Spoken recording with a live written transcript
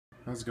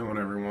How's it going,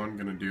 everyone?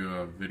 Gonna do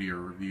a video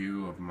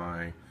review of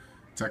my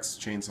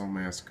Texas Chainsaw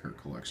Massacre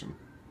collection.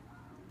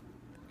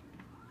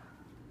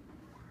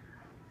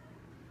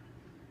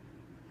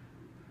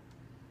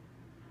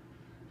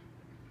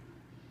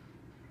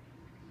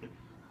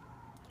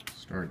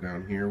 Start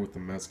down here with the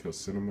Mezco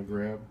Cinema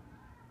Grab,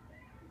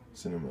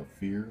 Cinema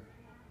Fear.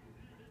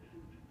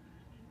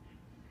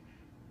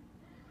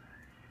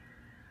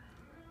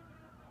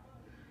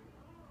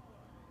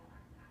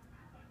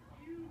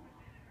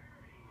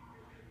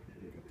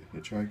 We got the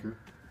Hitchhiker.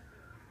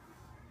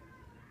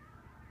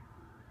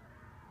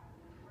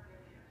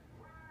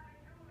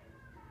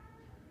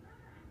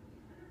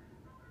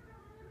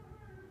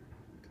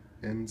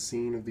 End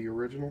scene of the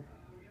original.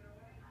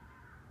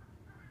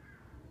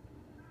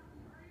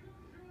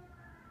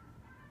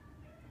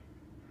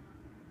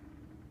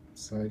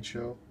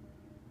 Sideshow.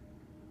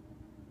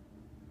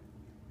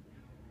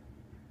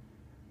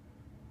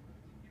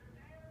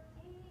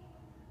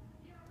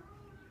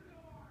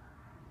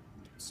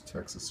 It's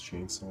Texas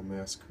Chainsaw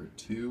Massacre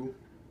 2.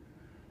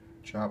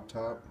 Chop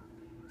Top.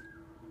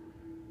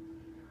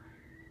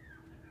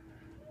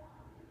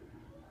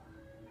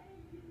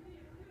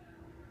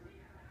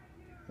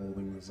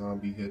 Holding the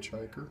zombie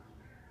hitchhiker.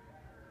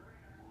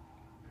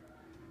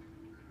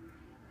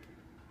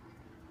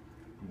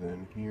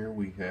 Then here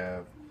we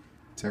have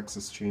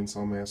Texas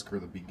Chainsaw Massacre: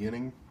 The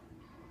Beginning.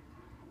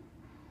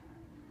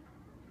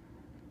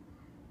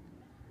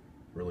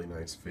 Really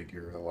nice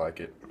figure, I like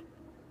it.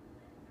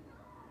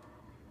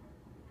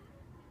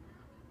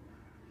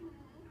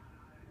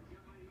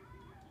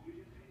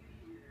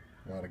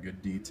 A lot of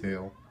good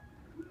detail.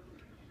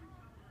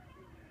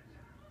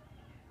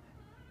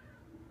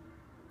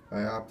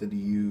 I opted to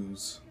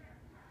use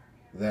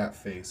that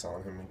face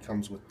on him. It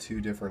comes with two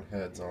different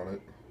heads on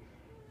it.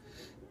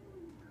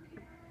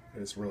 I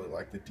just really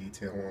like the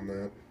detail on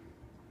that.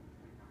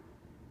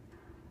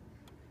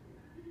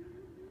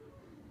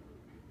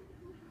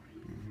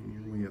 And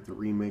here we have the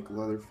remake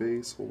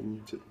Leatherface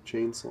holding the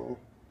chainsaw.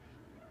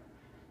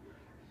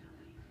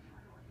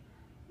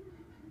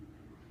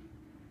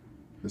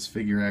 This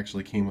figure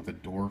actually came with a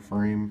door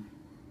frame,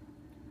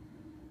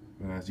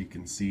 but as you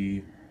can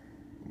see,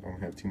 I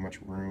don't have too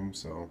much room,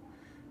 so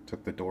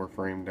took the door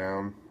frame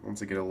down.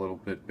 Once I get a little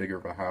bit bigger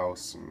of a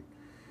house and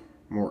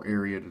more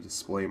area to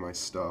display my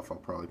stuff, I'll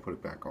probably put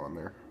it back on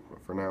there.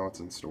 But for now,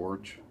 it's in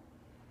storage.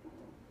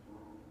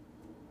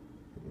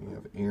 And we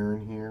have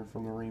Aaron here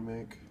from the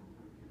remake.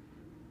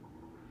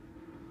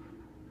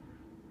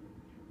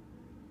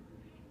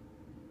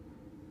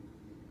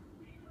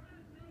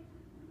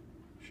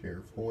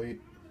 Sheriff Hoyt.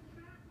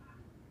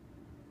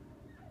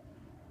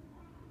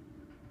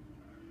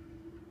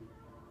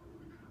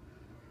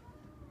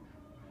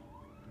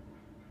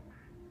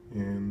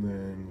 And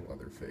then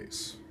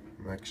Leatherface.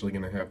 I'm actually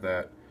going to have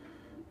that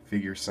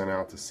figure sent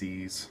out to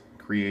C's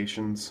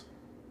Creations.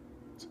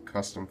 It's a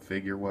custom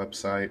figure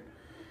website.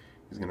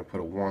 He's going to put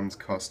a One's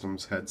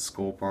Customs head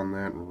sculpt on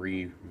that and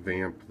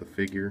revamp the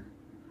figure.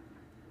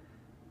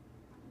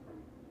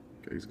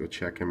 Guys, go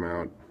check him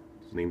out.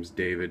 His name's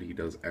David. He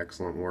does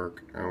excellent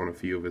work. I own a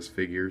few of his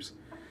figures.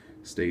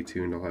 Stay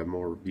tuned. I'll have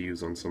more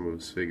reviews on some of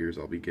his figures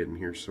I'll be getting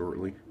here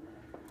shortly.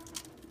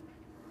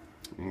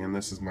 And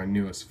this is my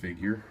newest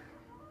figure.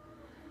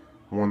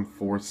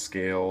 1/4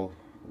 scale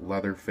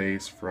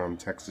Leatherface from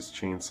Texas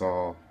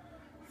Chainsaw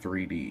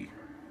 3D.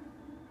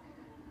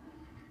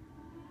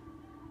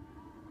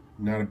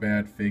 Not a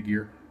bad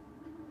figure.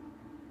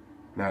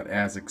 Not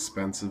as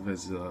expensive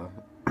as the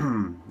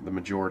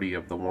majority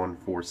of the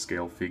 1/4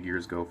 scale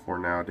figures go for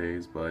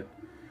nowadays, but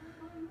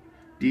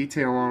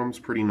detail on them is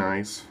pretty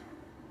nice.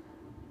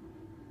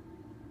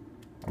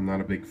 I'm not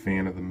a big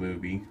fan of the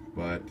movie,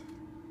 but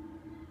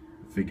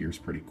the figure's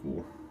pretty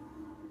cool.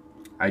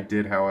 I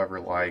did, however,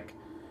 like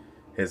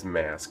his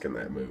mask in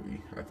that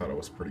movie. I thought it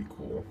was pretty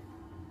cool.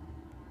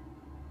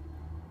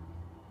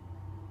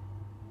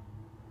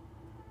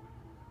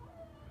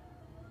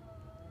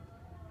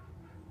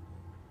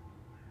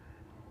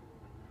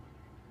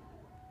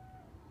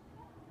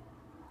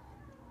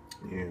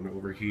 And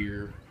over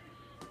here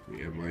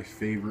we have my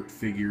favorite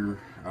figure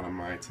out of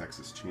my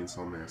Texas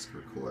Chainsaw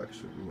Massacre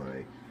collection,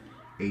 my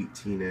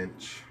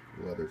 18-inch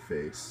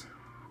Leatherface.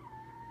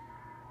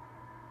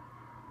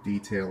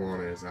 Detail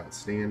on it is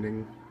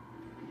outstanding.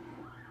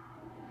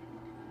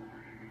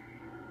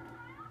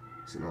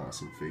 It's an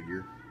awesome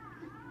figure.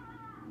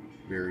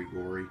 Very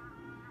gory.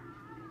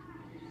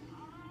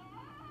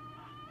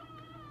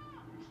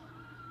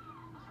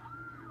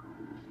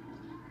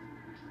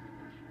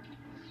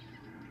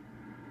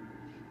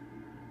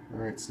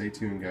 Alright, stay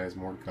tuned, guys.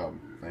 More to come.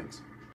 Thanks.